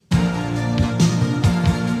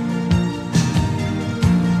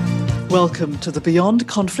Welcome to the Beyond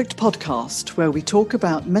Conflict podcast, where we talk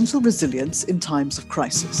about mental resilience in times of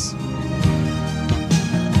crisis.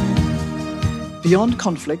 Beyond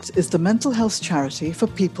Conflict is the mental health charity for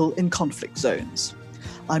people in conflict zones.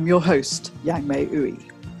 I'm your host, Yang Mei Ui.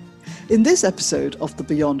 In this episode of the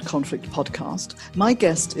Beyond Conflict podcast, my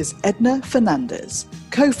guest is Edna Fernandez,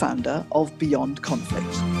 co-founder of Beyond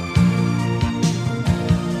Conflict.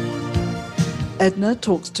 Edna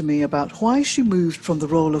talks to me about why she moved from the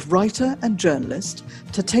role of writer and journalist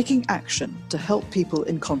to taking action to help people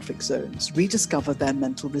in conflict zones rediscover their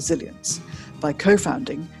mental resilience by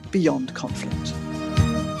co-founding Beyond Conflict.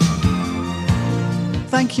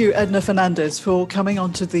 Thank you, Edna Fernandez, for coming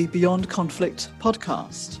onto the Beyond Conflict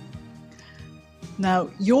podcast. Now,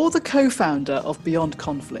 you're the co-founder of Beyond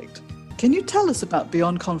Conflict. Can you tell us about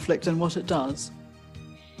Beyond Conflict and what it does?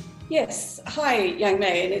 Yes. Hi, Yang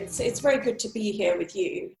Mei, and it's very good to be here with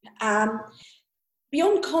you.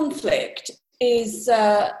 Beyond Conflict is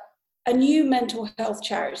a new mental health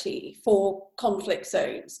charity for conflict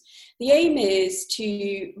zones. The aim is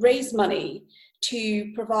to raise money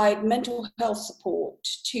to provide mental health support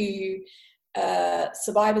to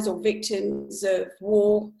survivors or victims of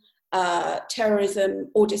war, terrorism,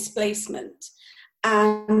 or displacement.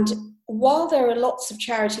 And while there are lots of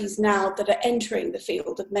charities now that are entering the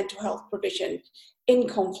field of mental health provision in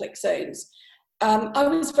conflict zones, I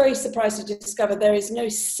was very surprised to discover there is no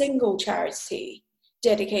single charity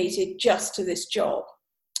dedicated just to this job.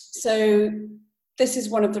 So this is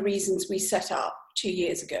one of the reasons we set up 2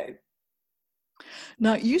 years ago.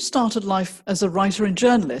 Now, you started life as a writer and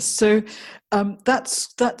journalist, so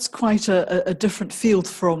that's quite a different field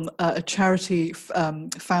from a charity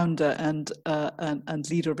founder and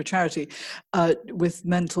leader of a charity with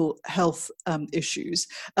mental health issues.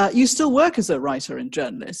 You still work as a writer and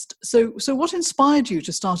journalist. So what inspired you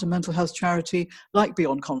to start a mental health charity like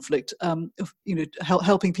Beyond Conflict?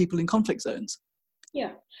 Helping people in conflict zones.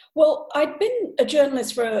 Yeah, well, I'd been a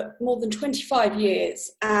journalist for more than 25 years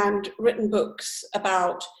and written books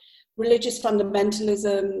about religious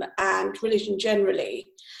fundamentalism and religion generally.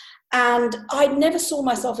 And I never saw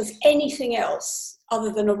myself as anything else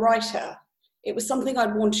other than a writer. It was something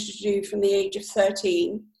I'd wanted to do from the age of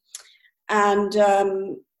 13. And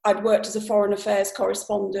I'd worked as a foreign affairs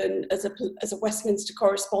correspondent, as a Westminster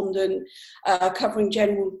correspondent, covering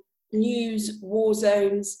general news, war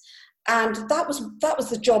zones. And that was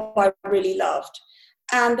the job I really loved.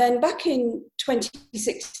 And then back in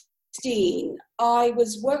 2016, I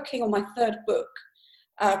was working on my third book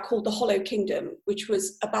called The Hollow Kingdom, which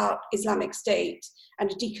was about Islamic State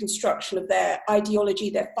and a deconstruction of their ideology,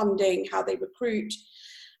 their funding, how they recruit.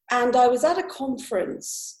 And I was at a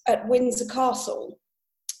conference at Windsor Castle,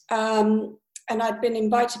 and I'd been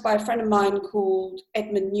invited by a friend of mine called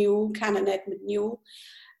Edmund Newell, Canon Edmund Newell,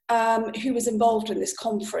 who was involved in this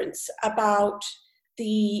conference about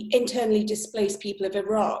the internally displaced people of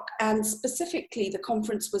Iraq. And specifically, the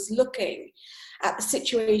conference was looking at the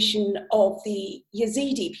situation of the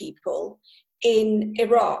Yazidi people in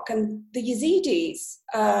Iraq. And the Yazidis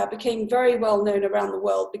became very well known around the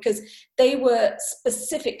world because they were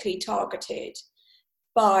specifically targeted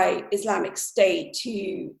by Islamic State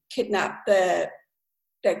to kidnap their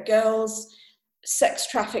girls, sex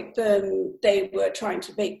traffic them. They were trying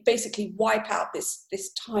to basically wipe out this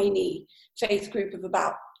tiny faith group of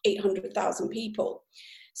about 800,000 people.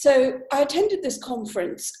 So I attended this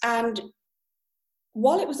conference, and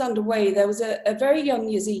while it was underway, there was a very young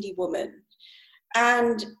Yazidi woman,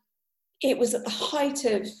 and it was at the height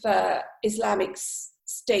of Islamic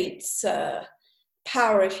State's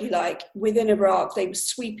power, if you like, within Iraq. They were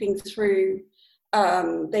sweeping through,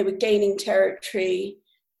 they were gaining territory.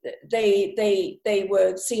 They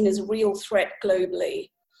were seen as a real threat globally.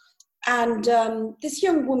 And this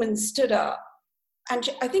young woman stood up, and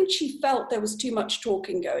I think she felt there was too much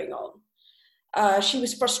talking going on. She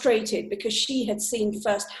was frustrated because she had seen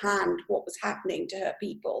firsthand what was happening to her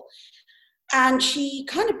people. And she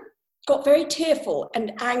kind of got very tearful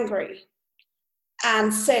and angry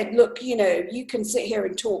and said, look, you can sit here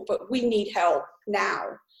and talk, but we need help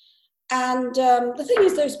now. And the thing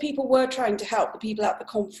is, those people were trying to help the people at the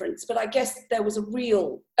conference, but I guess there was a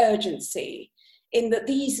real urgency in that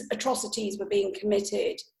these atrocities were being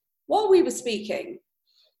committed while we were speaking.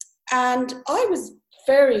 And I was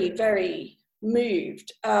very, very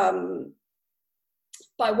moved by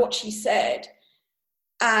what she said.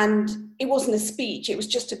 And it wasn't a speech, it was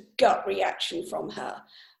just a gut reaction from her.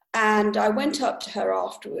 And I went up to her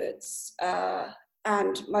afterwards,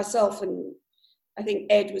 and myself and I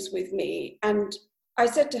think Ed was with me, and I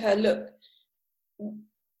said to her, look,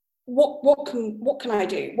 what can I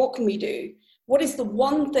do? What can we do? what is the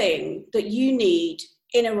one thing that you need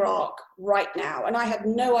in Iraq right now? And I had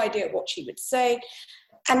no idea what she would say.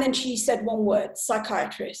 And then she said one word: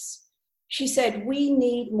 psychiatrists. She said, we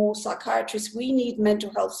need more psychiatrists, we need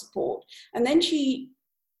mental health support. And then she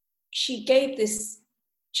said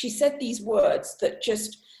these words that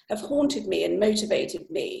just have haunted me and motivated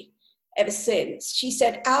me ever since. She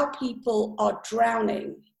said, our people are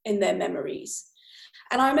drowning in their memories.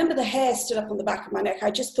 And I remember the hair stood up on the back of my neck.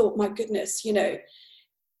 I just thought, my goodness, you know.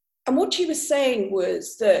 And what she was saying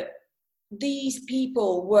was that these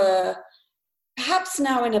people were perhaps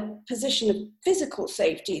now in a position of physical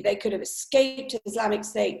safety. They could have escaped Islamic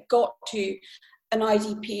State, got to an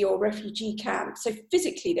IDP or refugee camp. So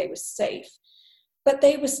physically they were safe, but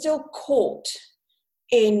they were still caught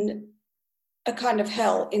in a kind of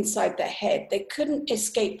hell inside their head. They couldn't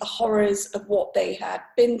escape the horrors of what they had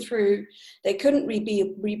been through. They couldn't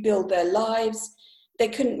rebuild their lives. They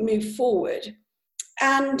couldn't move forward.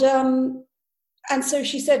 And so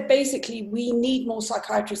she said, basically, we need more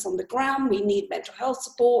psychiatrists on the ground. We need mental health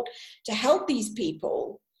support to help these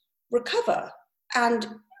people recover. And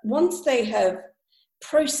once they have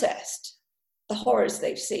processed the horrors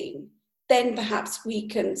they've seen, then perhaps we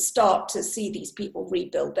can start to see these people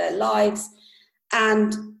rebuild their lives.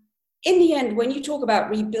 And in the end, when you talk about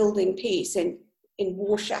rebuilding peace in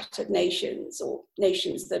war-shattered nations or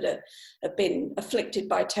nations that have been afflicted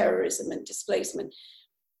by terrorism and displacement,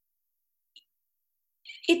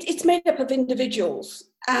 it's made up of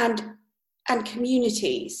individuals and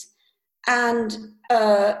communities and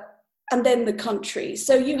then the country.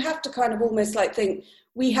 So you have to kind of almost like think,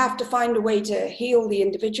 we have to find a way to heal the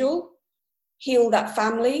individual, heal that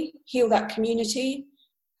family, heal that community,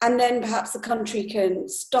 and then perhaps the country can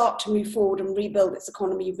start to move forward and rebuild its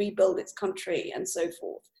economy, rebuild its country, and so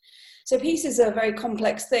forth. So peace is a very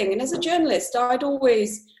complex thing. And as a journalist, I'd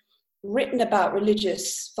always written about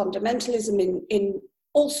religious fundamentalism in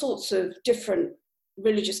all sorts of different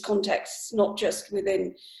religious contexts, not just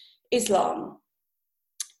within Islam.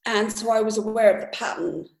 And so I was aware of the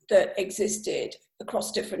pattern that existed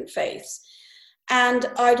across different faiths. And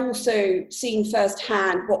I'd also seen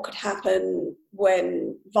firsthand what could happen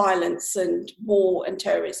when violence and war and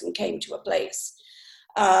terrorism came to a place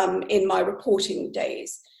in my reporting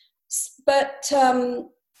days. But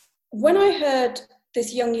when I heard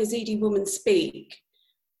this young Yazidi woman speak,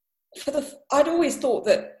 I'd always thought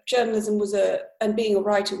that journalism and being a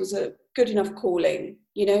writer was a good enough calling,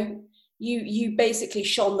 you know. You basically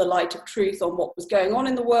shone the light of truth on what was going on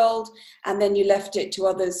in the world, and then you left it to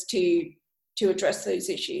others to address those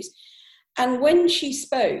issues. And when she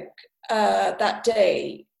spoke that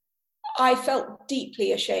day, I felt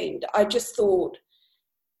deeply ashamed. I just thought,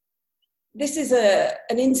 this is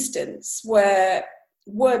an instance where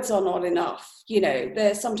words are not enough. You know,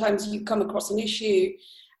 there's sometimes you come across an issue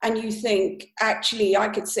and you think, actually, I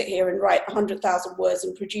could sit here and write 100,000 words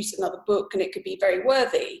and produce another book and it could be very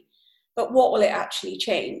worthy. But what will it actually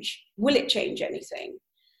change? Will it change anything?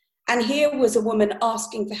 And here was a woman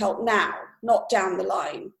asking for help now, not down the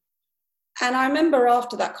line. And I remember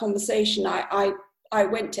after that conversation, I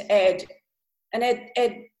went to Ed, and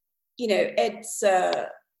Ed, you know, Ed's a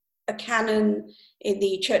canon in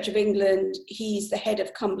the Church of England. He's the head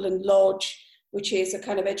of Cumberland Lodge, which is a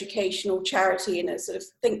kind of educational charity and a sort of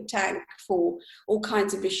think tank for all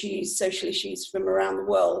kinds of issues, social issues from around the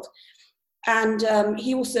world. And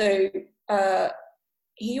he also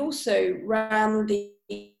ran the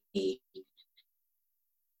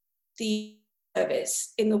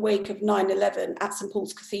service in the wake of 9/11 at St.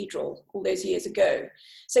 Paul's Cathedral all those years ago.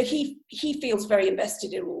 So he feels very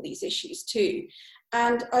invested in all these issues too.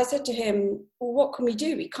 And I said to him, well, what can we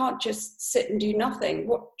do? We can't just sit and do nothing.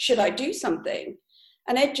 What should I do something?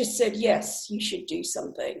 And Ed just said, yes, you should do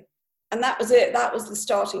something. And that was it. That was the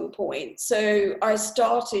starting point. So I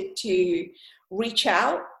started to reach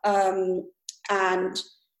out and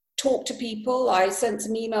talk to people. I sent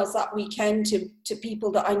some emails that weekend to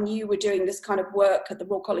people that I knew were doing this kind of work at the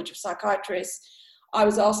Royal College of Psychiatrists. I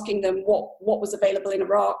was asking them what was available in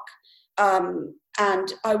Iraq.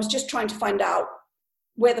 And I was just trying to find out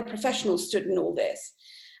where the professionals stood in all this.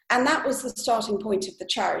 And that was the starting point of the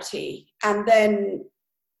charity. And then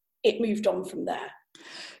it moved on from there.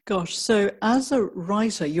 Gosh, so as a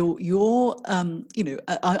writer, you're you know,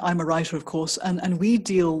 I'm a writer, of course, and we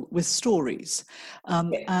deal with stories,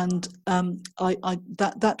 and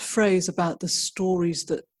that phrase about the stories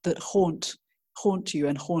that haunt you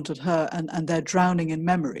and haunted her, and they're drowning in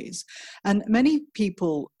memories, and many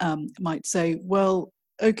people might say, well,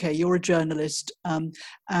 okay, you're a journalist,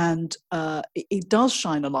 and it does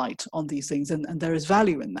shine a light on these things, and there is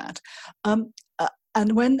value in that.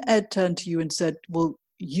 And when Ed turned to you and said, well,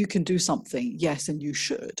 you can do something, yes, and you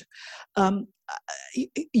should,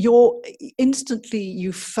 instantly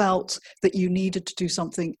you felt that you needed to do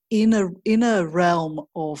something in a realm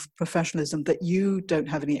of professionalism that you don't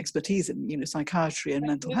have any expertise in, psychiatry and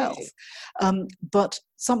mental health. But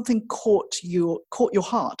something caught your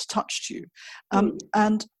heart, touched you,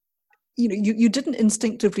 and you didn't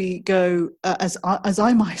instinctively go, as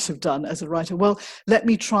I might have done as a writer, well, let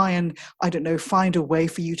me try and, I don't know, find a way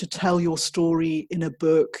for you to tell your story in a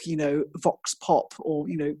book, vox pop, or,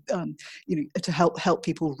 to help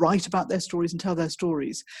people write about their stories and tell their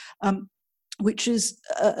stories. Which is,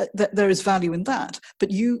 there is value in that.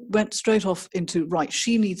 But you went straight off into, right,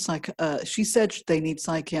 she said they need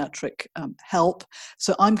psychiatric help,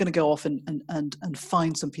 so I'm going to go off and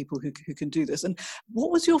find some people who can do this. And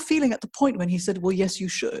what was your feeling at the point when he said, well, yes, you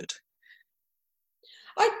should?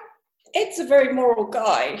 Ed's a very moral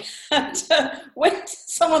guy. And when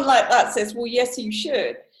someone like that says, well, yes, you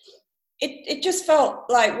should, it just felt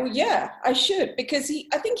like, well, yeah, I should, because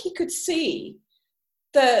I think he could see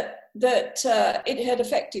that it had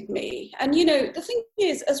affected me. And the thing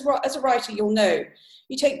is, as a writer, you'll know,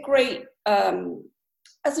 you take great,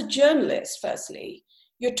 as a journalist, firstly,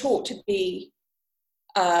 you're taught to be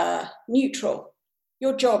neutral.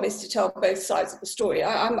 Your job is to tell both sides of the story.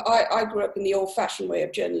 I grew up in the old-fashioned way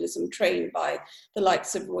of journalism, trained by the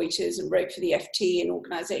likes of Reuters and wrote for the FT and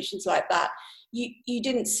organizations like that. You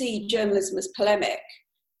didn't see journalism as polemic.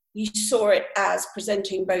 You saw it as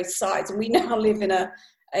presenting both sides. And we now live in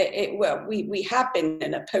we have been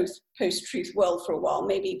in a post-truth world for a while,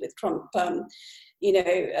 maybe with Trump,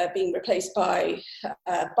 being replaced by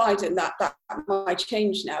Biden, that might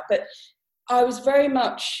change now. But I was very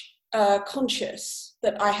much conscious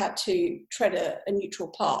that I had to tread a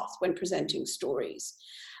neutral path when presenting stories.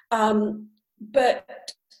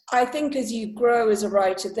 But I think as you grow as a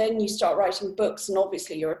writer, then you start writing books, and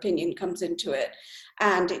obviously your opinion comes into it,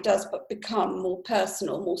 and it does become more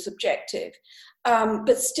personal, more subjective.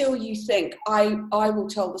 But still you think, I will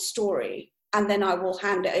tell the story, and then I will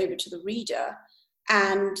hand it over to the reader,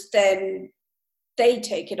 and then they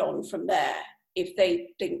take it on from there if they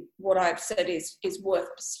think what I've said is worth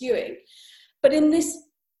pursuing. But in this,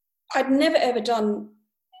 I'd never ever done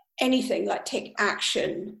anything like take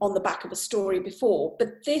action on the back of a story before,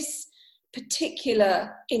 but this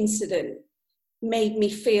particular incident made me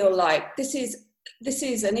feel like this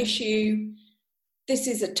is an issue, this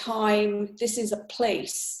is a time, this is a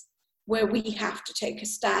place where we have to take a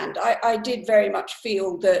stand. I did very much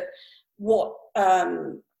feel that what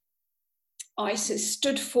ISIS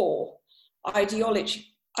stood for ideologically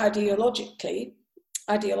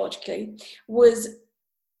was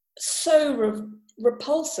so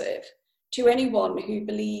repulsive to anyone who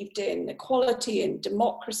believed in equality and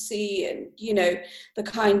democracy and, the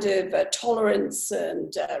kind of tolerance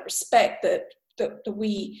and respect that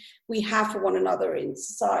we have for one another in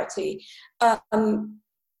society.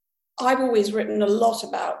 I've always written a lot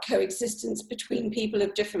about coexistence between people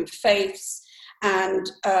of different faiths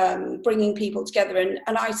and bringing people together.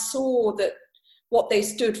 And I saw that what they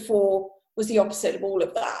stood for was the opposite of all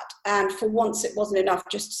of that. And for once, it wasn't enough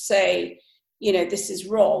just to say, this is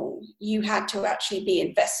wrong. You had to actually be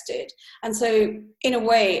invested. And so in a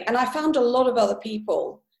way, and I found a lot of other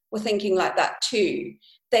people were thinking like that too.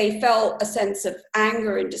 They felt a sense of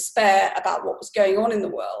anger and despair about what was going on in the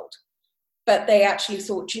world. But they actually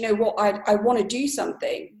thought, what, I want to do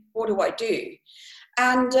something. What do I do?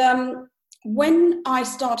 And when I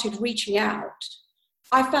started reaching out,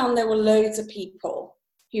 I found there were loads of people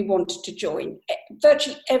who wanted to join.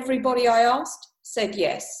 Virtually everybody I asked said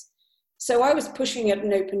yes. So I was pushing at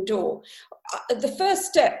an open door. The first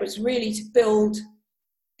step was really to build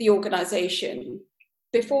the organization.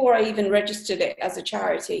 Before I even registered it as a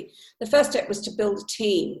charity, the first step was to build a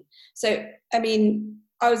team. So,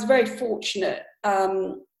 I was very fortunate.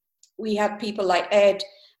 We had people like Ed,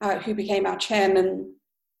 who became our chairman,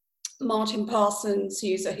 Martin Parsons,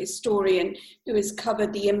 who's a historian who has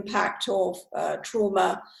covered the impact of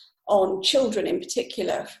trauma on children in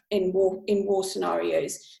particular in war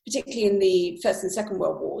scenarios, particularly in the First and Second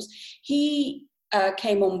World Wars. He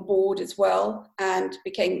came on board as well and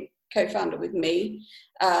became co-founder with me.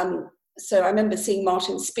 So I remember seeing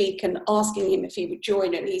Martin speak and asking him if he would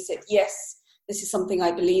join, and he said, yes, this is something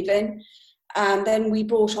I believe in. And then we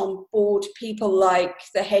brought on board people like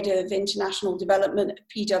the head of international development at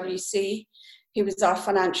PwC, who was our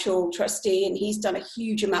financial trustee, and he's done a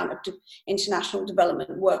huge amount of international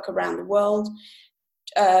development work around the world.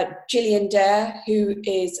 Gillian Dare, who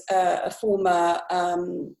is a former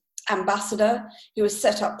ambassador who has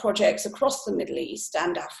set up projects across the Middle East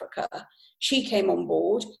and Africa. She came on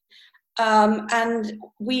board. And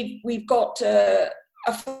we've got a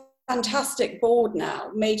fantastic board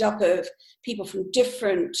now made up of people from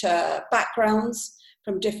different backgrounds,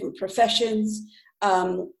 from different professions,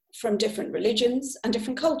 from different religions and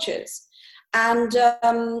different cultures. And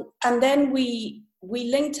then we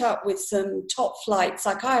linked up with some top flight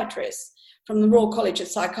psychiatrists from the Royal College of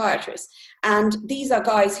Psychiatrists. And these are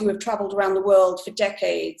guys who have traveled around the world for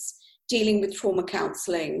decades, dealing with trauma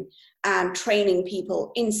counseling and training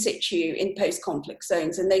people in situ in post-conflict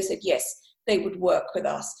zones. And they said, yes, they would work with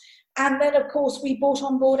us. And then, of course, we brought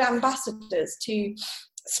on board ambassadors to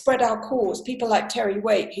spread our cause. People like Terry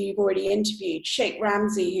Waite, who you've already interviewed, Sheikh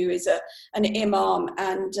Ramzi, who is an imam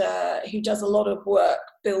and who does a lot of work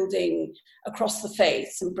building across the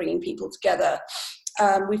faiths and bringing people together.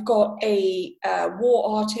 We've got a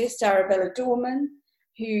war artist, Arabella Dorman,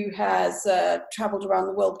 who has travelled around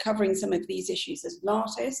the world covering some of these issues as an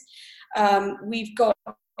artist. We've got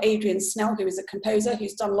Adrian Snell, who is a composer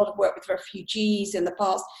who's done a lot of work with refugees in the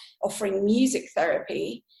past, offering music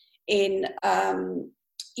therapy in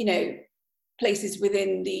places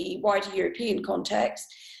within the wider European context,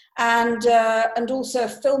 and also a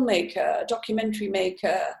filmmaker, a documentary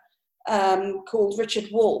maker called Richard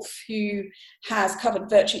Wolff, who has covered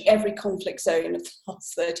virtually every conflict zone of the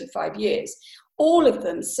last 35 years. All of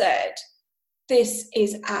them said, this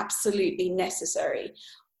is absolutely necessary.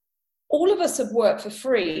 All of us have worked for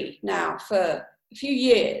free now for a few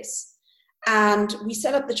years, and we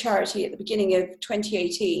set up the charity at the beginning of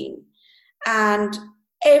 2018, and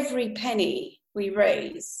every penny we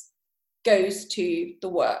raise goes to the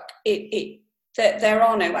work. There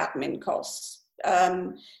are no admin costs.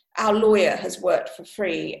 Our lawyer has worked for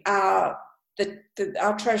free. Our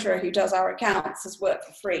treasurer who does our accounts has worked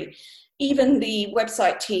for free. Even the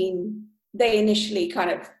website team, they initially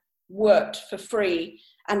kind of worked for free,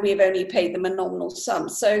 and we have only paid them a nominal sum.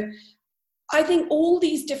 So I think all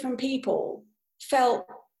these different people felt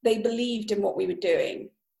they believed in what we were doing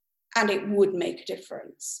and it would make a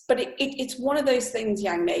difference. But it's one of those things,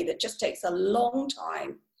 Yang Mei, that just takes a long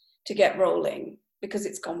time to get rolling because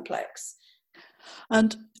it's complex.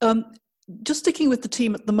 And just sticking with the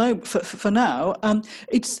team at the moment for now,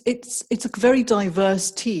 it's a very diverse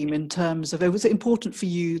team in terms of, it was important for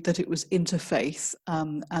you that it was interfaith,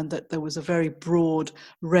 and that there was a very broad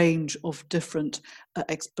range of different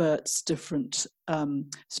experts, different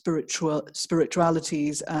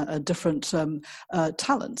spiritualities, different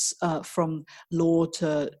talents, from law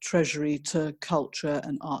to treasury to culture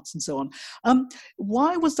and arts and so on.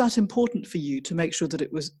 Why was that important for you to make sure that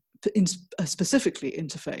it was specifically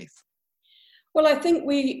interfaith? Well, I think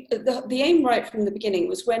the aim right from the beginning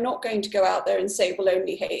was we're not going to go out there and say we'll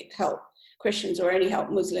only help Christians or only help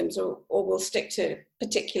Muslims, or we'll stick to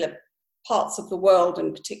particular parts of the world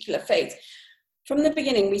and particular faiths. From the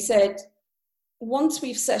beginning, we said, once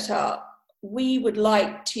we've set up, we would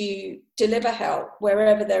like to deliver help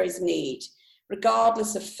wherever there is need,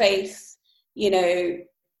 regardless of faith,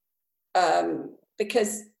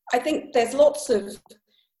 because I think there's lots of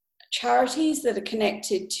charities that are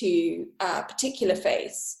connected to particular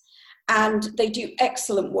faiths, and they do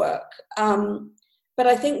excellent work. But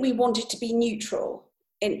I think we wanted to be neutral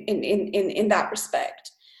in that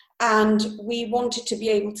respect. And we wanted to be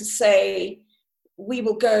able to say, we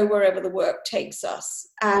will go wherever the work takes us,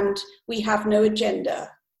 and we have no agenda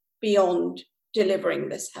beyond delivering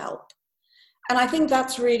this help. And I think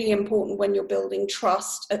that's really important when you're building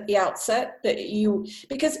trust at the outset,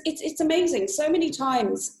 because it's amazing. So many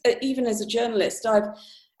times, even as a journalist,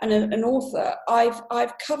 and an author,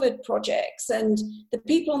 I've covered projects, and the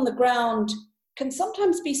people on the ground can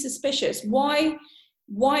sometimes be suspicious. Why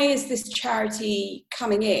is this charity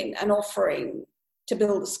coming in and offering to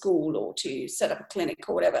build a school or to set up a clinic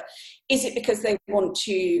or whatever? Is it because they want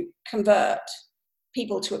to convert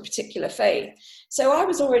people to a particular faith? So I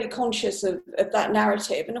was already conscious of that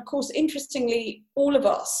narrative. And of course, interestingly, all of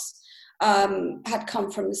us had come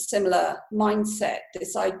from a similar mindset,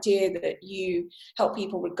 this idea that you help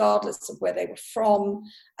people regardless of where they were from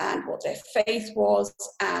and what their faith was.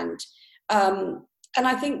 And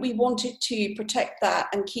I think we wanted to protect that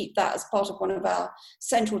and keep that as part of one of our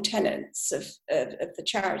central tenets of the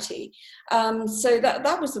charity. So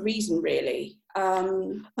that was the reason, really.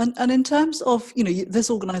 And in terms of, this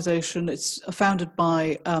organisation, it's founded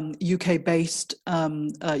by UK-based,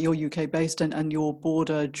 you're UK-based, and your board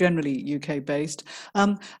are generally UK-based.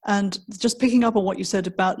 And just picking up on what you said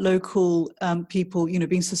about local people,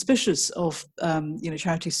 being suspicious of,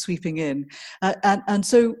 charities sweeping in. And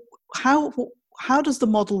so how does the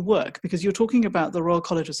model work? Because you're talking about the Royal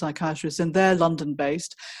College of Psychiatrists and they're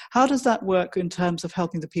London-based. How does that work in terms of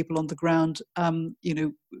helping the people on the ground,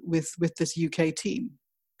 with this UK team?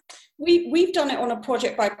 We've done it on a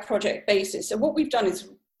project-by-project basis. So what we've done is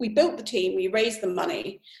we built the team, we raised the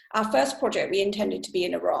money. Our first project, we intended to be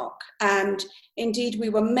in Iraq. And indeed, we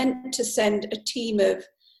were meant to send a team of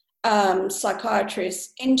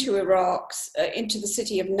psychiatrists into Iraq, into the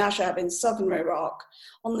city of Najaf in southern Iraq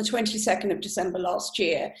on the 22nd of December last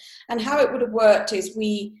year. And how it would have worked is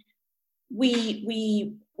we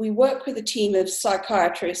work with a team of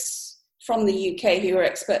psychiatrists from the UK who are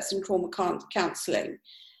experts in trauma counselling.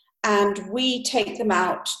 And we take them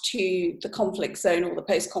out to the conflict zone or the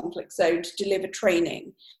post-conflict zone to deliver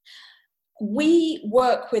training. We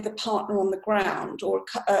work with a partner on the ground or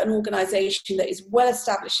an organisation that is well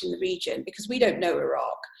established in the region because we don't know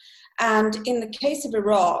Iraq. And in the case of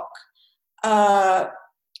Iraq,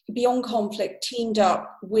 Beyond Conflict teamed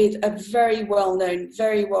up with a very well-known,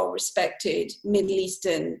 very well-respected Middle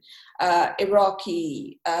Eastern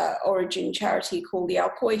Iraqi origin charity called the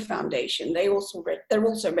Al-Khoi Foundation. They're also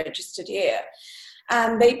registered here.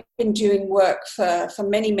 And they've been doing work for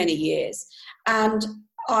many, many years. And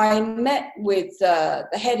I met with the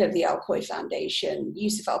head of the Al-Khoi Foundation,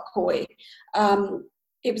 Yusuf Al-Khoi.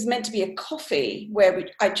 It was meant to be a coffee where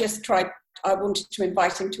I wanted to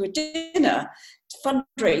invite him to a dinner,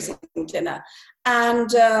 fundraising dinner.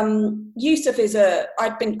 And Yusuf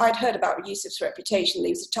I'd heard about Yusuf's reputation.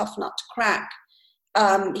 He was a tough nut to crack.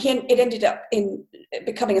 It ended up in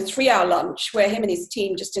becoming a 3-hour lunch where him and his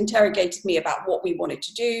team just interrogated me about what we wanted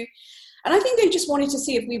to do. And I think they just wanted to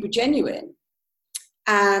see if we were genuine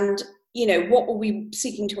and, what were we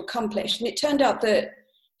seeking to accomplish. And it turned out that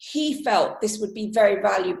he felt this would be very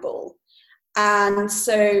valuable. And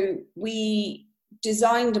so we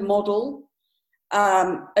designed a model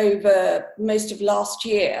over most of last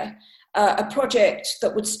year, a project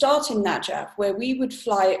that would start in Najaf, where we would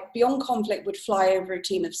Beyond Conflict would fly over a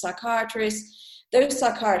team of psychiatrists. Those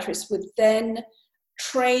psychiatrists would then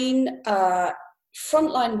train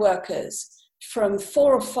frontline workers from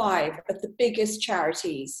 4 or 5 of the biggest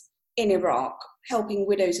charities in Iraq, helping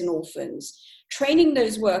widows and orphans, training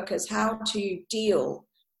those workers how to deal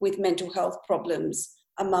with mental health problems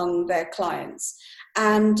among their clients.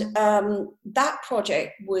 And that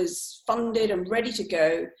project was funded and ready to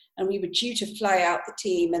go, and we were due to fly out the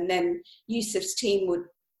team, and then Yusuf's team would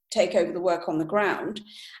take over the work on the ground.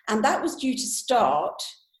 And that was due to start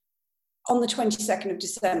on the 22nd of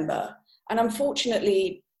December. And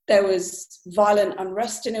unfortunately, there was violent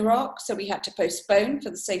unrest in Iraq, so we had to postpone for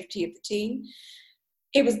the safety of the team.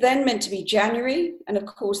 It was then meant to be January, and of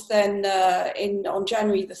course then on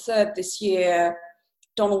January the 3rd this year,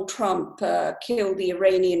 Donald Trump killed the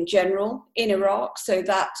Iranian general in Iraq, so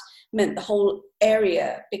that meant the whole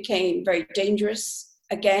area became very dangerous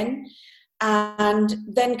again. And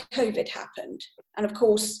then COVID happened. And of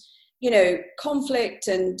course, conflict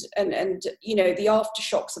and the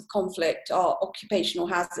aftershocks of conflict are occupational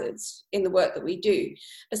hazards in the work that we do.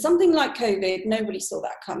 But something like COVID, nobody saw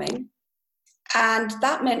that coming. And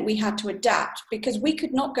that meant we had to adapt because we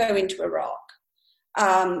could not go into Iraq.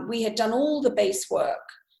 We had done all the base work,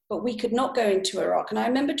 but we could not go into Iraq. And I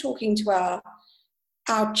remember talking to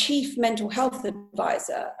our chief mental health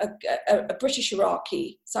advisor, a British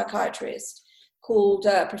Iraqi psychiatrist called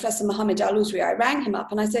Professor Mohammed Al-Uzri. I rang him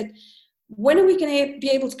up and I said, when are we going to be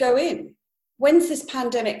able to go in? When's this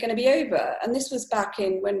pandemic going to be over? And this was back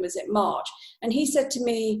in, when was it, March? And he said to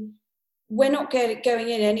me, we're not going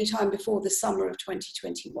in any time before the summer of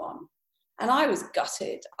 2021. And I was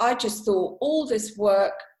gutted. I just thought all this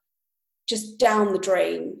work just down the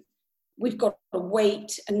drain. We've got to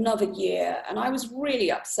wait another year. And I was really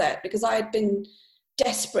upset because I had been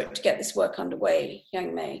desperate to get this work underway,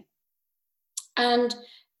 Yang Mei. And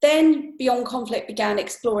then Beyond Conflict began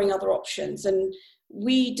exploring other options. And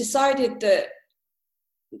we decided that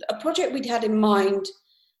a project we'd had in mind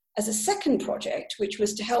as a second project, which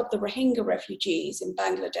was to help the Rohingya refugees in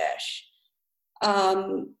Bangladesh,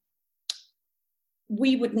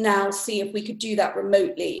 we would now see if we could do that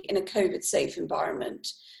remotely in a COVID-safe environment.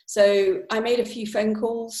 So I made a few phone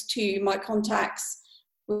calls to my contacts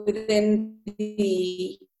within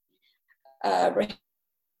the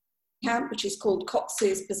camp, which is called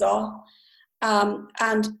Cox's Bazar.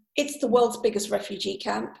 And it's the world's biggest refugee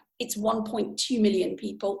camp. It's 1.2 million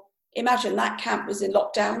people. Imagine that camp was in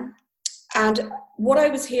lockdown. And what I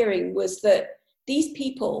was hearing was that these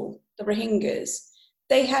people, the Rohingyas,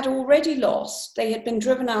 they had already lost, they had been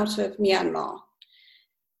driven out of Myanmar,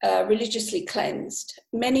 religiously cleansed.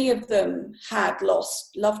 Many of them had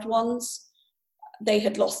lost loved ones. They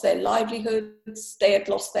had lost their livelihoods, they had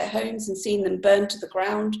lost their homes and seen them burned to the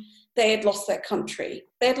ground. They had lost their country.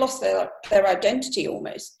 They had lost their identity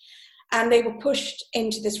almost. And they were pushed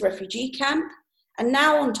into this refugee camp. And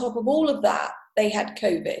now on top of all of that, they had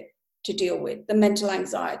COVID to deal with, the mental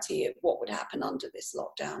anxiety of what would happen under this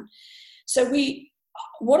lockdown. So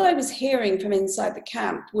what I was hearing from inside the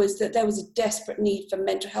camp was that there was a desperate need for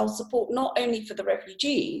mental health support, not only for the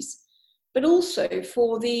refugees, but also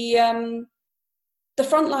for the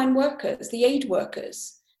frontline workers, the aid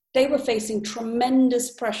workers. They were facing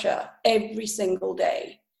tremendous pressure every single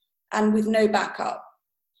day and with no backup.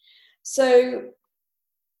 So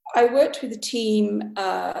I worked with a team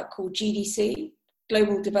called GDC,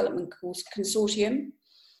 Global Development Consortium,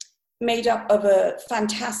 made up of a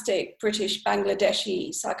fantastic British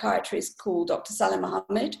Bangladeshi psychiatrist called Dr. Salim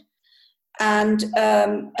Mohammed,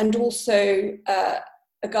 and also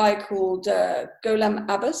a guy called Gholam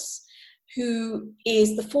Abbas, who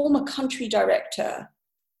is the former country director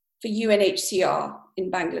for UNHCR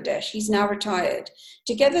in Bangladesh. He's now retired.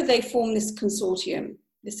 Together they formed this consortium,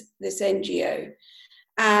 this NGO,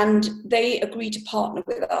 and they agreed to partner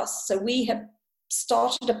with us. So we have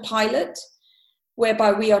started a pilot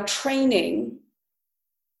whereby we are training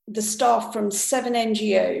the staff from 7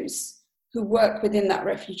 NGOs who work within that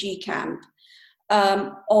refugee camp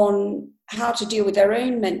on how to deal with their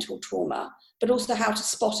own mental trauma, but also how to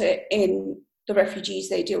spot it in the refugees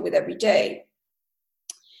they deal with every day.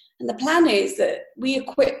 And the plan is that we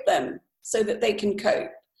equip them so that they can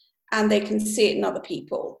cope and they can see it in other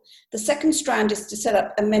people. The second strand is to set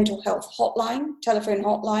up a mental health hotline, telephone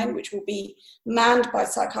hotline, which will be manned by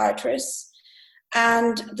psychiatrists.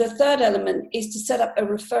 And the third element is to set up a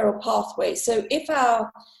referral pathway. So if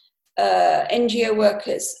our NGO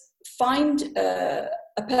workers find a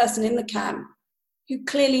person in the camp who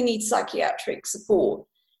clearly needs psychiatric support,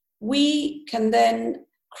 we can then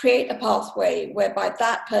create a pathway whereby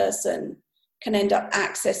that person can end up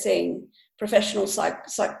accessing professional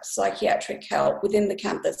psychiatric help within the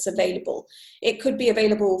camp that's available. It could be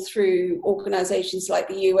available through organizations like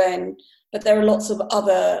the UN, but there are lots of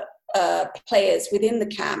other players within the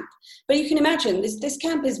camp. But you can imagine this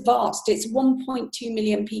camp is vast. It's 1.2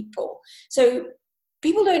 million people. So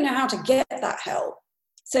people don't know how to get that help.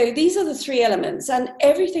 So these are the 3 elements, and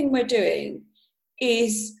everything we're doing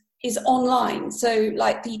is online. So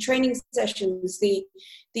like the training sessions,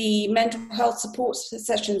 the mental health support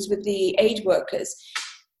sessions with the aid workers,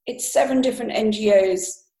 it's 7 different NGOs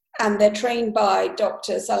and they're trained by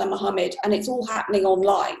Dr. Salim Mohammed, and it's all happening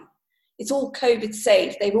online. It's all COVID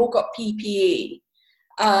safe. They've all got PPE.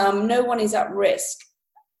 No one is at risk.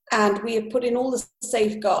 And we have put in all the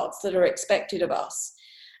safeguards that are expected of us.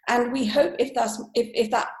 And we hope if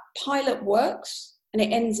that pilot works and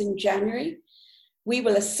it ends in January, we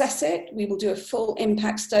will assess it. We will do a full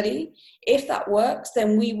impact study. If that works,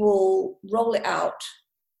 then we will roll it out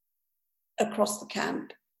across the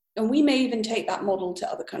camp. And we may even take that model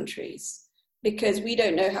to other countries because we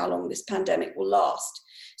don't know how long this pandemic will last.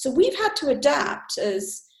 So we've had to adapt to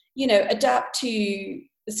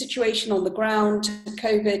the situation on the ground, to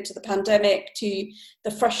COVID, to the pandemic, to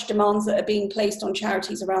the fresh demands that are being placed on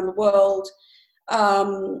charities around the world.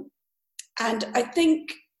 And I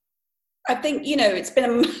think it's been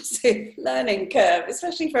a massive learning curve,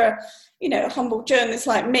 especially for a humble journalist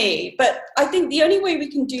like me. But I think the only way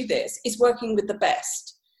we can do this is working with the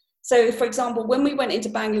best. So, for example, when we went into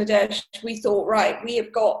Bangladesh, we thought, right, we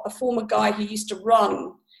have got a former guy who used to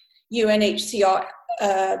run UNHCR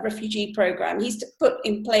refugee program. He's to put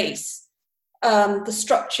in place the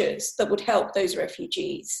structures that would help those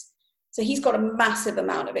refugees. So he's got a massive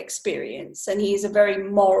amount of experience, and he is a very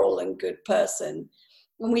moral and good person.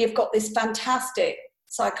 And we have got this fantastic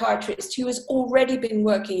psychiatrist who has already been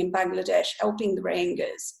working in Bangladesh, helping the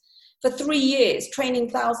Rohingyas for 3 years,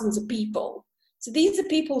 training thousands of people. So these are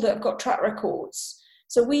people that have got track records.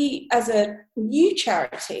 So we, as a new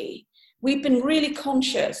charity, we've been really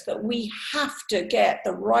conscious that we have to get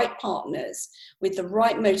the right partners with the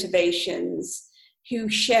right motivations who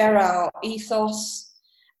share our ethos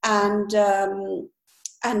and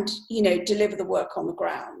deliver the work on the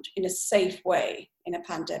ground in a safe way in a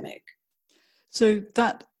pandemic. So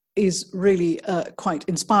that is really quite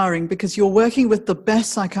inspiring, because you're working with the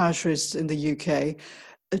best psychiatrists in the UK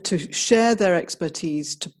to share their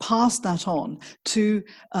expertise, to pass that on to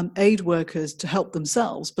aid workers to help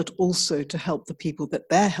themselves, but also to help the people that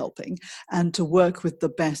they're helping, and to work with the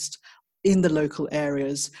best in the local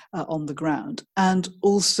areas on the ground. And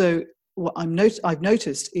also what I've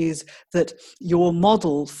noticed is that your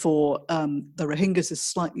model for the Rohingyas is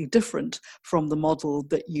slightly different from the model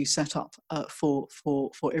that you set up for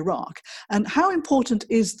Iraq. And how important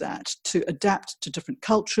is that to adapt to different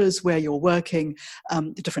cultures where you're working,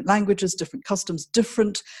 different languages, different customs,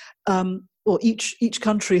 different well, each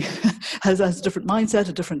country has a different mindset,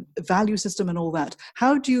 a different value system, and all that.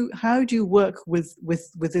 How do you work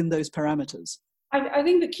within those parameters? I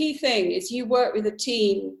think the key thing is you work with a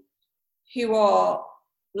team who are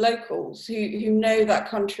locals, who know that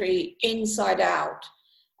country inside out,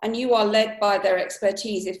 and you are led by their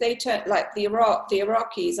expertise. If they turn, like the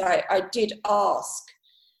Iraqis, I did ask,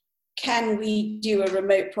 can we do a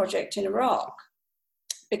remote project in Iraq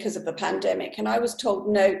because of the pandemic? And I was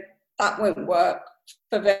told, no, that won't work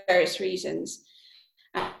for various reasons.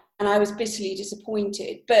 And I was bitterly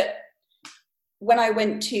disappointed. But when I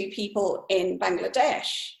went to people in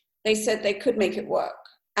Bangladesh, they said they could make it work.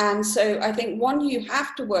 And so I think, one, you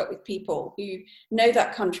have to work with people who know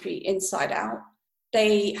that country inside out.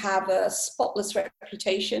 They have a spotless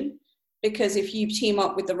reputation, because if you team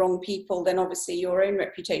up with the wrong people, then obviously your own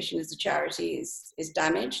reputation as a charity is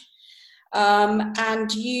damaged.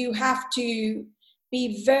 And you have to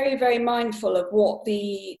be very, very mindful of what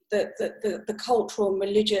the cultural and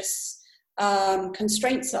religious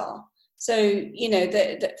constraints are. So, you know,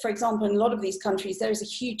 for example, in a lot of these countries, there is a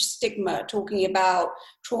huge stigma talking about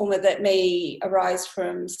trauma that may arise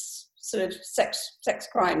from sort of sex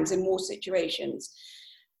crimes in war situations.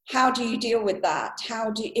 How do you deal with that?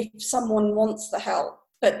 If someone wants the help,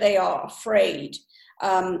 but they are afraid,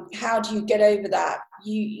 how do you get over that?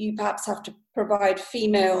 You perhaps have to provide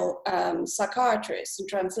female psychiatrists and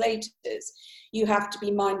translators. You have to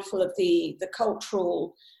be mindful of the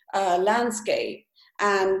cultural landscape,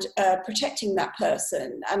 and protecting that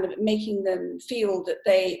person and making them feel that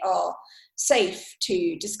they are safe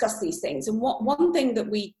to discuss these things. And one thing that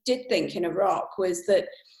we did think in Iraq was that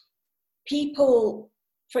people,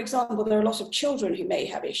 for example, there are a lot of children who may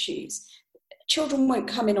have issues. Children won't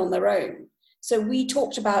come in on their own. So we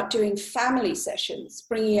talked about doing family sessions,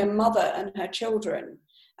 bringing a mother and her children,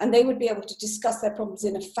 and they would be able to discuss their problems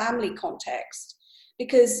in a family context,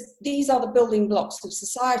 because these are the building blocks of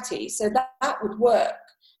society. So that would work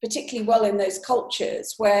particularly well in those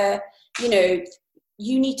cultures where, you know,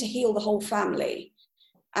 you need to heal the whole family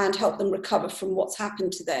and help them recover from what's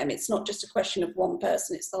happened to them. It's not just a question of one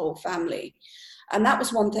person, it's the whole family. And that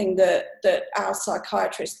was one thing that our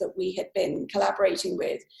psychiatrists that we had been collaborating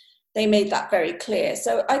with, they made that very clear.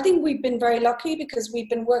 So I think we've been very lucky, because we've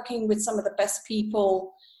been working with some of the best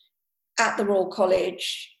people at the Royal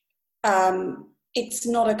College. It's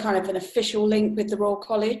not a kind of an official link with the Royal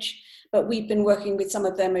College, but we've been working with some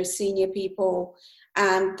of their most senior people,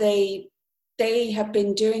 and they have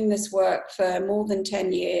been doing this work for more than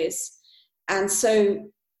 10 years. And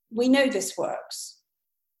so we know this works,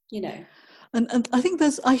 you know. And I think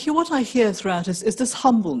what I hear throughout is this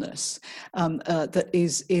humbleness that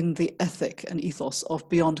is in the ethic and ethos of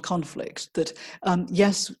Beyond Conflict. That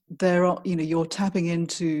yes, there are, you know, you're tapping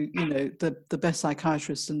into, you know, the best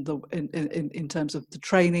psychiatrists in terms of the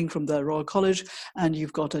training from the Royal College, and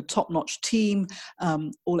you've got a top-notch team,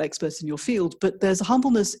 all experts in your field. But there's a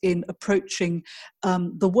humbleness in approaching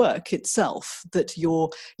the work itself. That you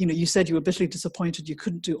said you were bitterly disappointed you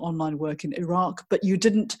couldn't do online work in Iraq, but you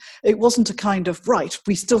didn't. It wasn't a kind of, right,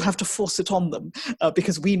 we still have to force it on them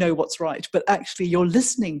because we know what's right, but actually you're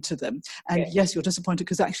listening to them, and yes, you're disappointed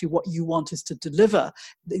because actually what you want is to deliver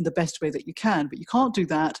in the best way that you can, but you can't do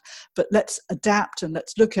that. But let's adapt, and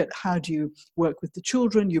let's look at how do you work with the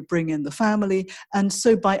children, you bring in the family. And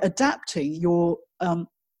so by adapting,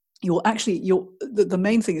 the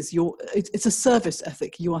main thing is it's a service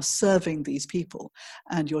ethic. You are serving these people,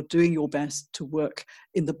 and you're doing your best to work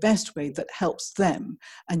in the best way that helps them,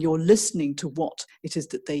 and you're listening to what it is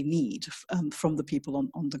that they need from the people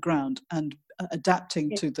on the ground, and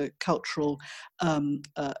adapting to the cultural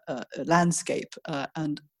landscape,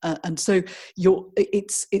 and so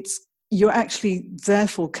you're actually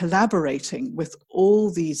therefore collaborating with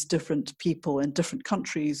all these different people in different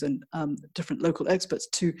countries and different local experts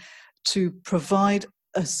to provide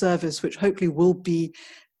a service which hopefully will be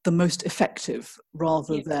the most effective,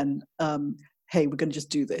 rather than hey, we're going to just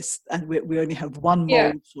do this, and we only have one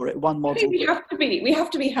mold for it, one model. I think we have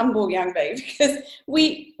to be humble, Yangbei, because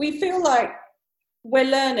we feel like we're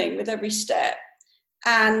learning with every step,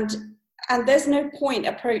 and there's no point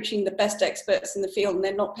approaching the best experts in the field and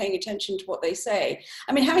they're not paying attention to what they say.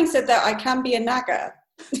 I mean, having said that, I can be a nagger,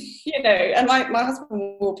 you know, and my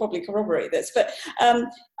husband will probably corroborate this. But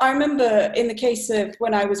I remember in the case of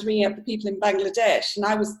when I was ringing up the people in Bangladesh, and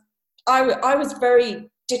I was very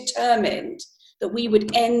determined that we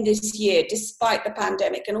would end this year, despite the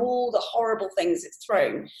pandemic and all the horrible things it's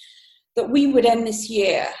thrown, that we would end this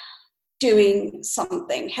year doing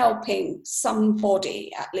something, helping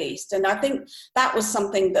somebody at least. And I think that was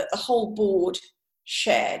something that the whole board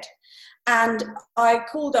shared. And I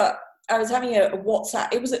called up, I was having a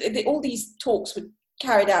WhatsApp, it was all these talks were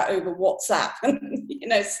carried out over WhatsApp and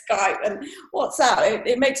Skype and WhatsApp.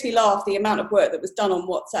 It makes me laugh, the amount of work that was done on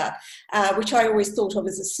WhatsApp, which I always thought of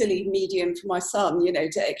as a silly medium for my son,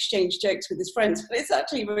 to exchange jokes with his friends, but it's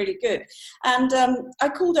actually really good. And I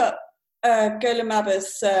called up Ghulam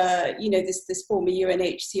Abbas, this former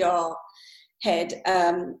UNHCR head,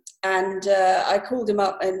 and I called him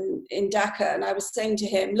up in Dhaka, and I was saying to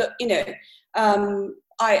him, look,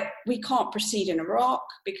 we can't proceed in Iraq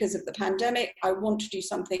because of the pandemic. I want to do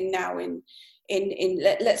something now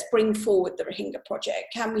let's bring forward the Rohingya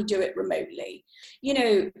project. Can we do it remotely?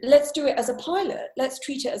 Let's do it as a pilot. Let's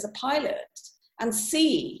treat it as a pilot and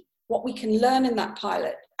see what we can learn in that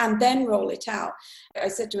pilot and then roll it out. I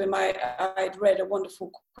said to him, I'd read a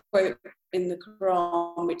wonderful quote in the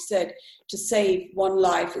Quran which said, to save one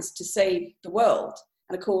life is to save the world.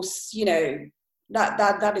 And of course,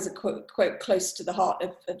 that is a quote close to the heart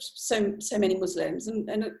of so many Muslims,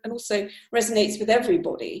 and also resonates with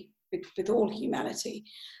everybody, with all humanity.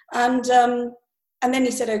 And then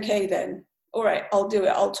he said, okay, then, all right, I'll do it.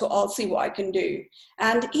 I'll see what I can do.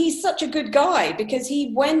 And he's such a good guy, because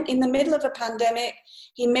he went in the middle of a pandemic.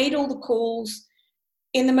 He made all the calls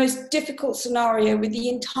in the most difficult scenario with the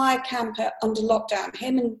entire camp under lockdown.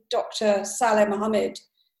 Him and Dr. Saleh Mohammed,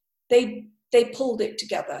 they pulled it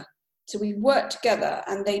together. So we worked together,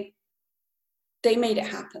 and they made it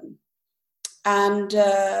happen. And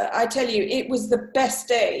I tell you, it was the best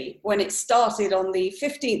day when it started on the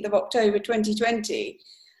 15th of October 2020.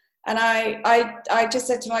 And I just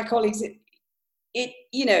said to my colleagues, at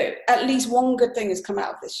least one good thing has come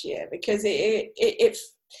out of this year, because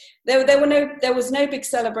there was no big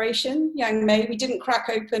celebration, Yang Mei. We didn't crack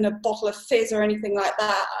open a bottle of fizz or anything like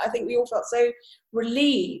that. I think we all felt so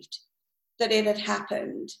relieved that it had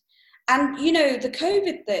happened. And, the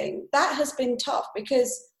COVID thing, that has been tough,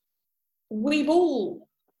 because we've all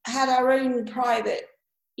had our own private,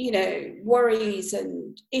 worries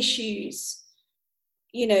and issues.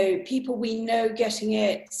 People we know getting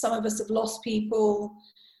it. Some of us have lost people.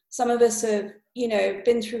 Some of us have,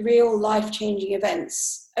 been through real life-changing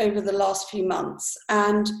events over the last few months.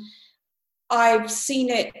 And I've seen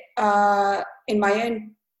it in my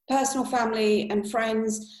own personal family and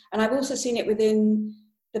friends. And I've also seen it within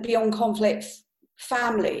the Beyond Conflict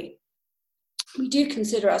family. We do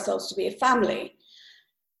consider ourselves to be a family.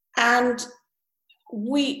 And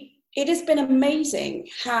it has been amazing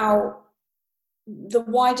how the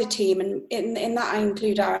wider team, and in that I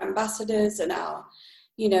include our ambassadors and our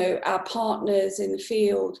partners in the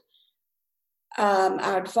field,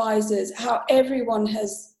 our advisors, how everyone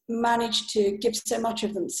has managed to give so much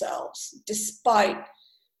of themselves despite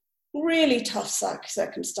really tough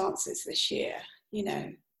circumstances this year.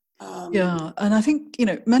 Yeah, and I think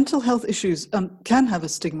mental health issues can have a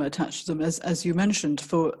stigma attached to them, as you mentioned,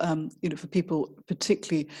 for for people,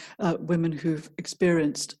 particularly women who've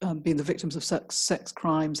experienced being the victims of sex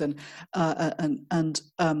crimes and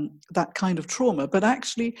that kind of trauma. But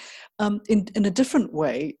actually, in a different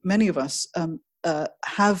way, many of us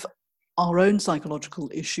have our own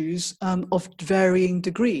psychological issues of varying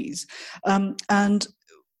degrees, and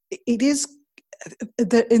it is.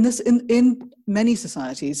 In many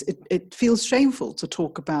societies, it feels shameful to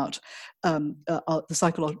talk about the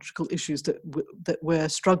psychological issues that we're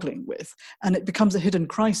struggling with, and it becomes a hidden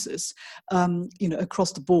crisis,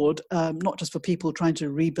 across the board, not just for people trying to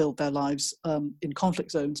rebuild their lives in conflict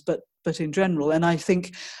zones, but in general. And I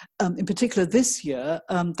think, in particular this year,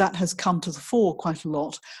 that has come to the fore quite a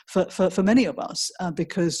lot for many of us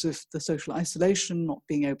because of the social isolation, not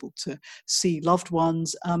being able to see loved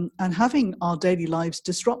ones, and having our daily lives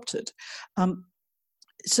disrupted.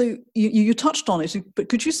 So you touched on it, but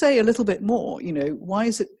could you say a little bit more? Why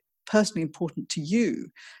is it personally important to you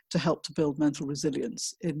to help to build mental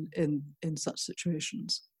resilience in such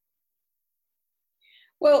situations?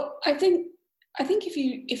 Well, I think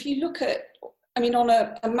if you look at, on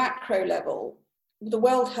a macro level, the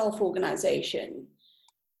World Health Organization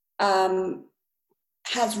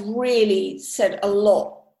has really said a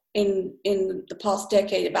lot in the past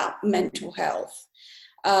decade about mental health,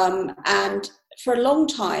 and for a long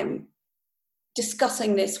time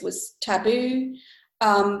discussing this was taboo,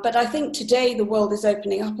 but I think today the world is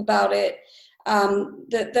opening up about it.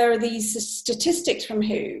 that there are these statistics from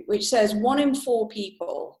WHO, which says 1 in 4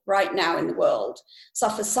 people right now in the world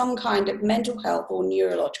suffer some kind of mental health or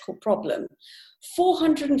neurological problem.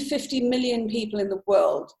 450 million people in the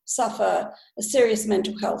world suffer a serious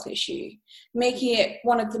mental health issue, making it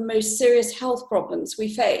one of the most serious health problems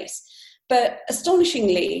we face. But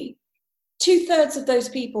astonishingly, 2/3 of those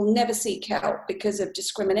people never seek help because of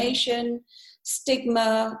discrimination,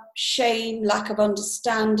 stigma, shame, lack of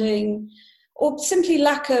understanding, or simply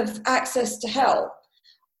lack of access to help.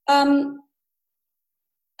 And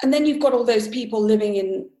then you've got all those people living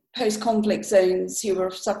in post-conflict zones who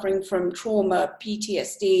are suffering from trauma,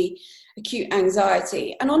 PTSD, acute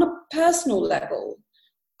anxiety. And on a personal level,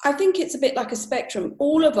 I think it's a bit like a spectrum.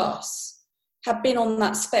 All of us have been on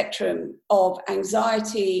that spectrum of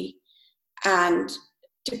anxiety and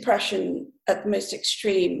depression at the most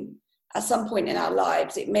extreme at some point in our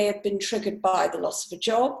lives. It may have been triggered by the loss of a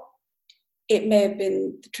job. It may have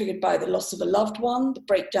been triggered by the loss of a loved one, the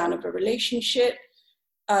breakdown of a relationship,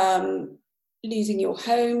 losing your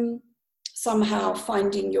home, somehow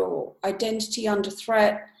finding your identity under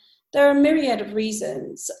threat. There are a myriad of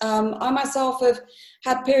reasons. I myself have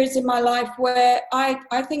had periods in my life where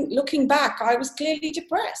I think looking back, I was clearly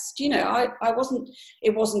depressed. You know,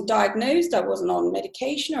 it wasn't diagnosed, I wasn't on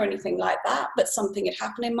medication or anything like that, but something had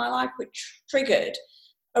happened in my life which triggered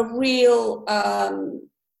a real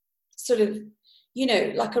sort of, you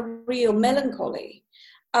know, like a real melancholy.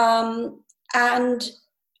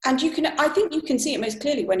 And you can, I think you can see it most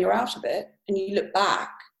clearly when you're out of it and you look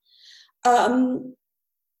back.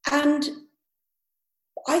 And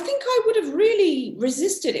I think I would have really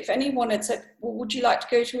resisted if anyone had said, well, would you like to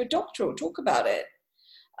go to a doctor or talk about it?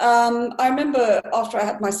 I remember after I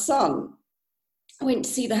had my son, I went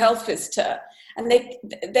to see the health visitor, and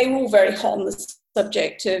they were all very hot on the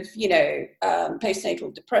subject of, you know,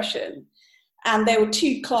 postnatal depression. And there were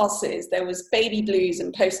 2 classes. There was baby blues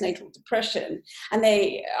and postnatal depression. And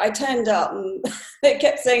I turned up and they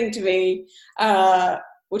kept saying to me,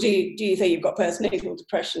 well, do you think you've got postnatal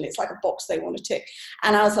depression? It's like a box they want to tick.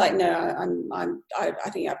 And I was like, no, I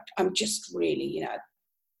think I'm just really, you know,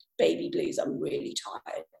 baby blues. I'm really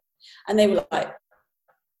tired. And they were like,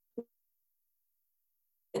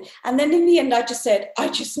 and then in the end, I just said, I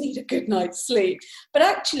just need a good night's sleep. But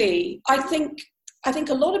actually, I think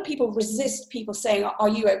a lot of people resist people saying, are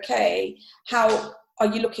you okay? How are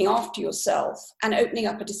you looking after yourself? And opening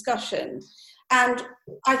up a discussion. And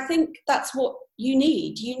I think that's what you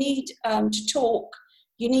need. You need to talk.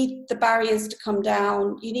 You need the barriers to come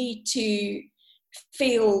down. You need to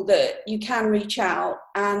feel that you can reach out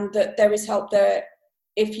and that there is help there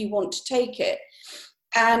if you want to take it.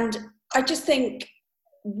 And I just think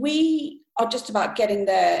we are just about getting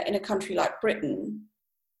there in a country like Britain.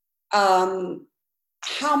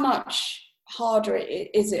 How much harder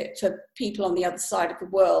is it for people on the other side of the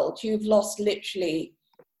world who've lost literally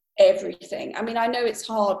everything? I mean, I know it's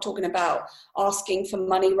hard talking about asking for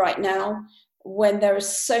money right now when there are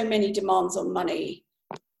so many demands on money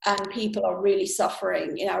and people are really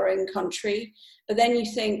suffering in our own country. But then you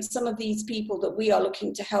think some of these people that we are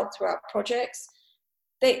looking to help through our projects,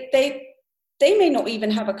 they may not even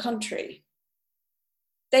have a country.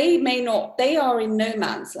 They are in no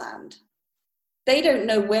man's land. They don't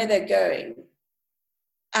know where they're going.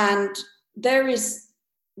 And there is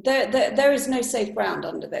no safe ground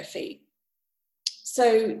under their feet.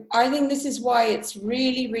 So I think this is why it's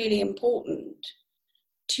really, really important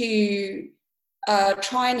to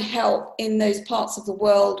try and help in those parts of the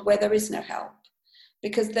world where there is no help,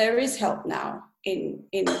 because there is help now in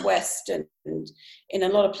the West and in a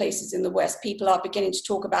lot of places in the West. People are beginning to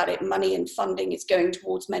talk about it. Money and funding is going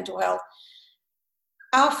towards mental health.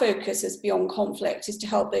 Our focus as Beyond Conflict is to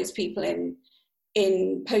help those people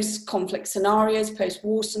in post-conflict scenarios,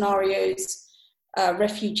 post-war scenarios,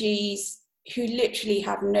 refugees who literally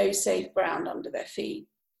have no safe ground under their feet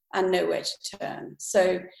and nowhere to turn.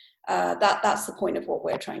 So that's the point of what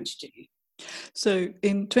we're trying to do. So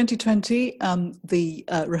in 2020, the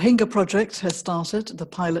Rohingya project has started, the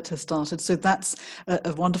pilot has started. So that's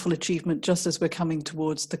a wonderful achievement just as we're coming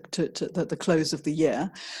towards the close of the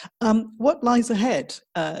year. What lies ahead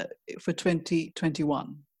for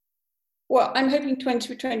 2021? Well, I'm hoping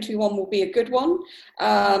 2021 will be a good one.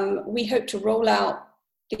 We hope to roll out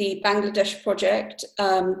the Bangladesh project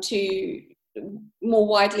to more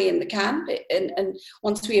widely in the camp, and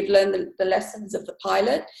once we have learned the lessons of the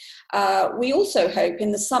pilot. We also hope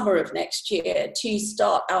in the summer of next year to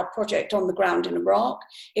start our project on the ground in Iraq,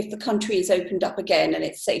 if the country is opened up again and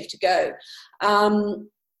it's safe to go.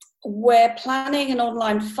 We're planning an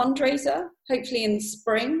online fundraiser, hopefully in the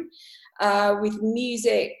spring, with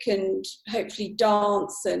music and hopefully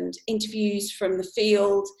dance and interviews from the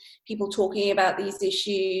field, people talking about these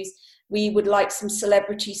issues. We would like some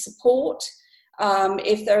celebrity support.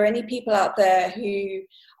 If there are any people out there who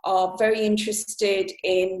are very interested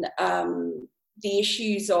in the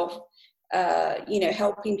issues of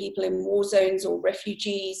helping people in war zones or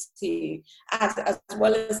refugees as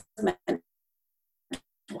well as mental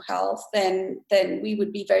health, then we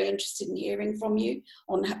would be very interested in hearing from you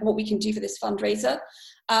on what we can do for this fundraiser.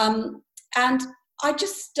 And I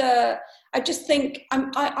just think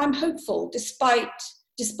I'm hopeful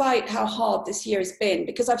despite how hard this year has been,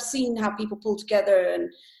 because I've seen how people pull together, and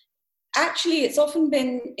actually it's often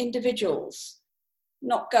been individuals,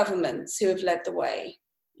 not governments, who have led the way.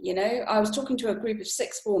 I was talking to a group of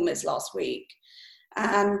sixth formers last week,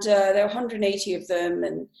 and there were 180 of them,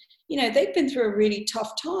 and they've been through a really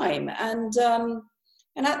tough time. And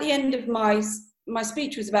at the end of my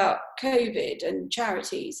speech was about COVID and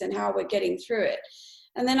charities and how we're getting through it.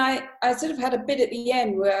 And then I sort of had a bit at the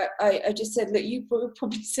end where I just said, look, you were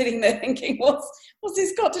probably sitting there thinking, what's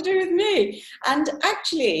this got to do with me? And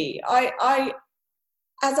actually,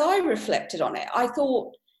 as I reflected on it, I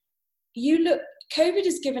thought, COVID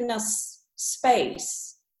has given us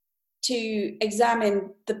space to examine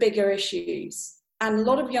the bigger issues. And a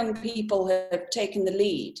lot of young people have taken the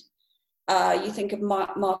lead. You think of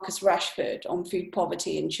Marcus Rashford on food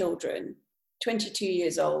poverty in children, 22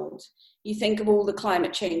 years old. You think of all the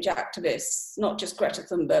climate change activists, not just Greta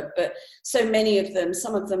Thunberg, but so many of them,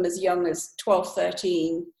 some of them as young as 12,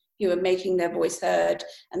 13, who are making their voice heard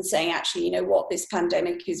and saying, actually, this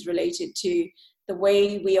pandemic is related to the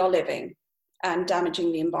way we are living and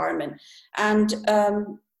damaging the environment. And,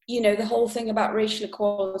 the whole thing about racial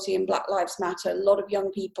equality and Black Lives Matter, a lot of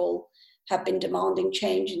young people have been demanding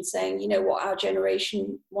change and saying, our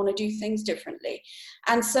generation want to do things differently.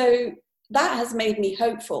 And so that has made me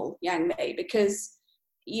hopeful, Yang Mei, because,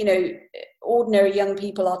 ordinary young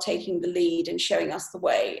people are taking the lead and showing us the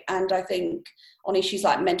way. And I think on issues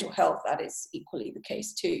like mental health, that is equally the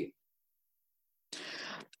case too.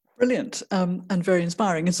 Brilliant, and very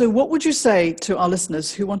inspiring. And so what would you say to our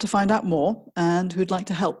listeners who want to find out more and who'd like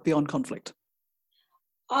to help Beyond Conflict?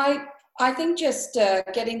 I think just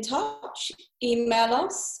get in touch, email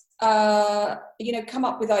us, come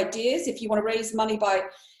up with ideas. If you want to raise money by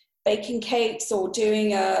baking cakes or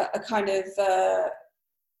doing a kind of, a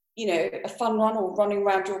fun run or running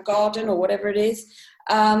around your garden or whatever it is,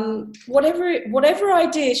 whatever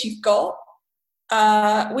ideas you've got,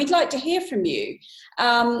 we'd like to hear from you.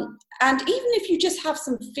 And even if you just have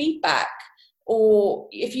some feedback, or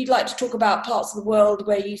if you'd like to talk about parts of the world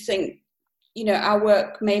where you think, our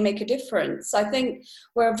work may make a difference. I think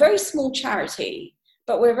we're a very small charity,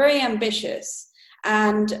 but we're very ambitious.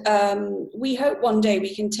 And we hope one day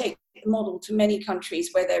we can take the model to many countries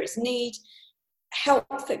where there is need, help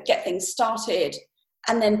get things started,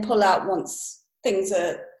 and then pull out once things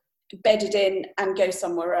are bedded in and go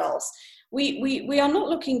somewhere else. We are not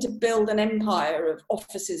looking to build an empire of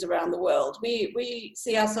offices around the world. We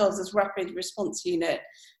see ourselves as rapid response unit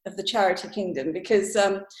of the charity kingdom, because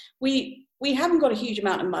we haven't got a huge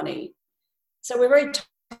amount of money. So we're very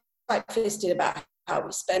tight-fisted about how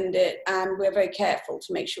we spend it, and we're very careful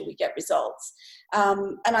to make sure we get results.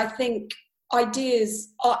 And I think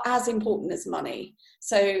ideas are as important as money.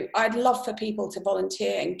 So I'd love for people to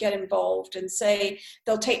volunteer and get involved and say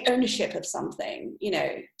they'll take ownership of something,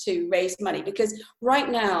 to raise money. Because right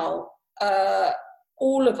now,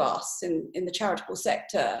 all of us in the charitable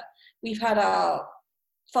sector, we've had our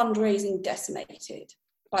fundraising decimated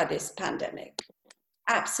by this pandemic.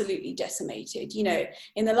 Absolutely decimated.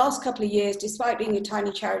 In the last couple of years, despite being a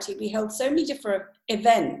tiny charity, we held so many different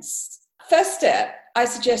events. First step, I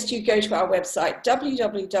suggest you go to our website,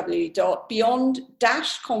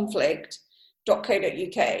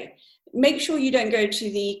 www.beyond-conflict.co.uk. Make sure you don't go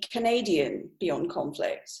to the Canadian Beyond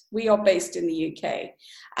Conflict. We are based in the UK.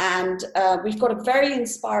 And we've got a very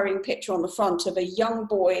inspiring picture on the front of a young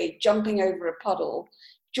boy jumping over a puddle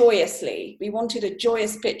joyously. We wanted a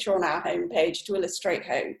joyous picture on our homepage to illustrate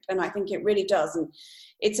hope. And I think it really does. And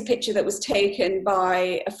it's a picture that was taken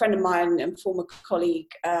by a friend of mine and former colleague.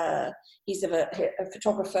 He's a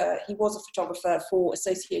photographer. He was a photographer for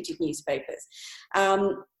Associated Newspapers.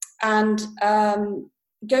 Go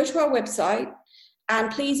to our website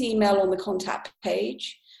and please email on the contact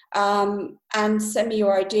page and send me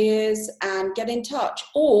your ideas and get in touch.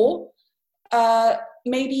 Or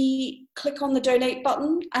maybe click on the donate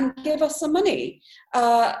button and give us some money,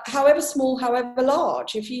 however small, however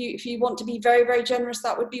large. If you want to be very, very generous,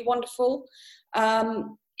 that would be wonderful.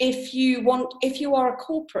 If you are a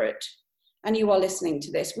corporate and you are listening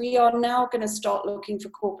to this, we are now going to start looking for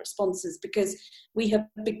corporate sponsors because we have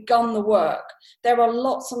begun the work. There are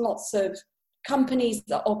lots and lots of companies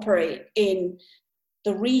that operate in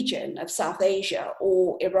the region of South Asia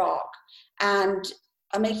or Iraq and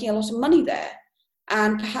are making a lot of money there.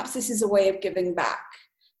 And perhaps this is a way of giving back.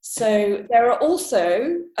 So there are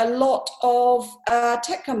also a lot of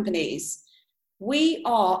tech companies. We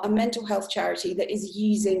are a mental health charity that is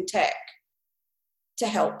using tech to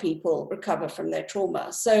help people recover from their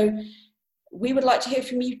trauma. So we would like to hear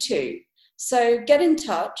from you too. So get in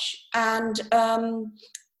touch and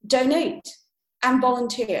donate and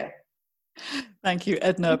volunteer. Thank you,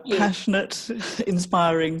 Edna. Thank you. Passionate,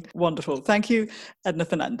 inspiring, wonderful. Thank you, Edna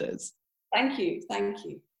Fernandez. Thank you. Thank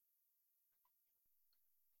you.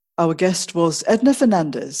 Our guest was Edna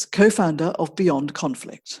Fernandez, co-founder of Beyond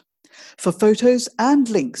Conflict. For photos and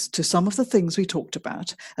links to some of the things we talked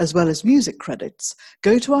about, as well as music credits,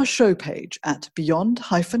 go to our show page at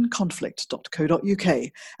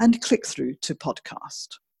beyond-conflict.co.uk and click through to podcast.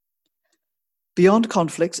 Beyond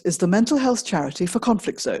Conflict is the mental health charity for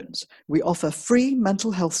conflict zones. We offer free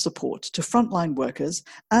mental health support to frontline workers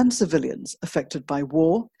and civilians affected by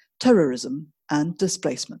war, terrorism, and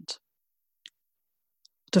displacement.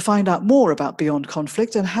 To find out more about Beyond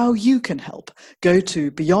Conflict and how you can help, go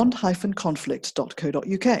to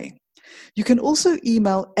beyond-conflict.co.uk. You can also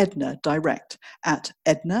email Edna direct at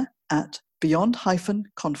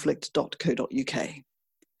edna@beyond-conflict.co.uk.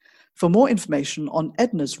 For more information on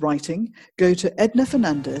Edna's writing, go to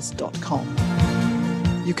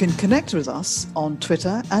ednafernandez.com. You can connect with us on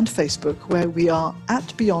Twitter and Facebook, where we are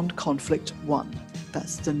at Beyond Conflict 1.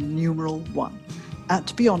 That's the numeral 1,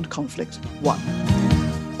 at Beyond Conflict 1.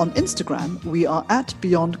 On Instagram, we are at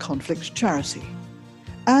Beyond Conflict Charity.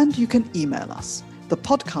 And you can email us. The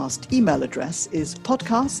podcast email address is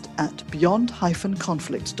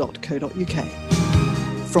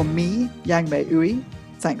podcast@beyond-conflict.co.uk. From me, Yang Mei Uy,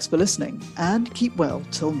 thanks for listening and keep well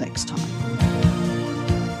till next time.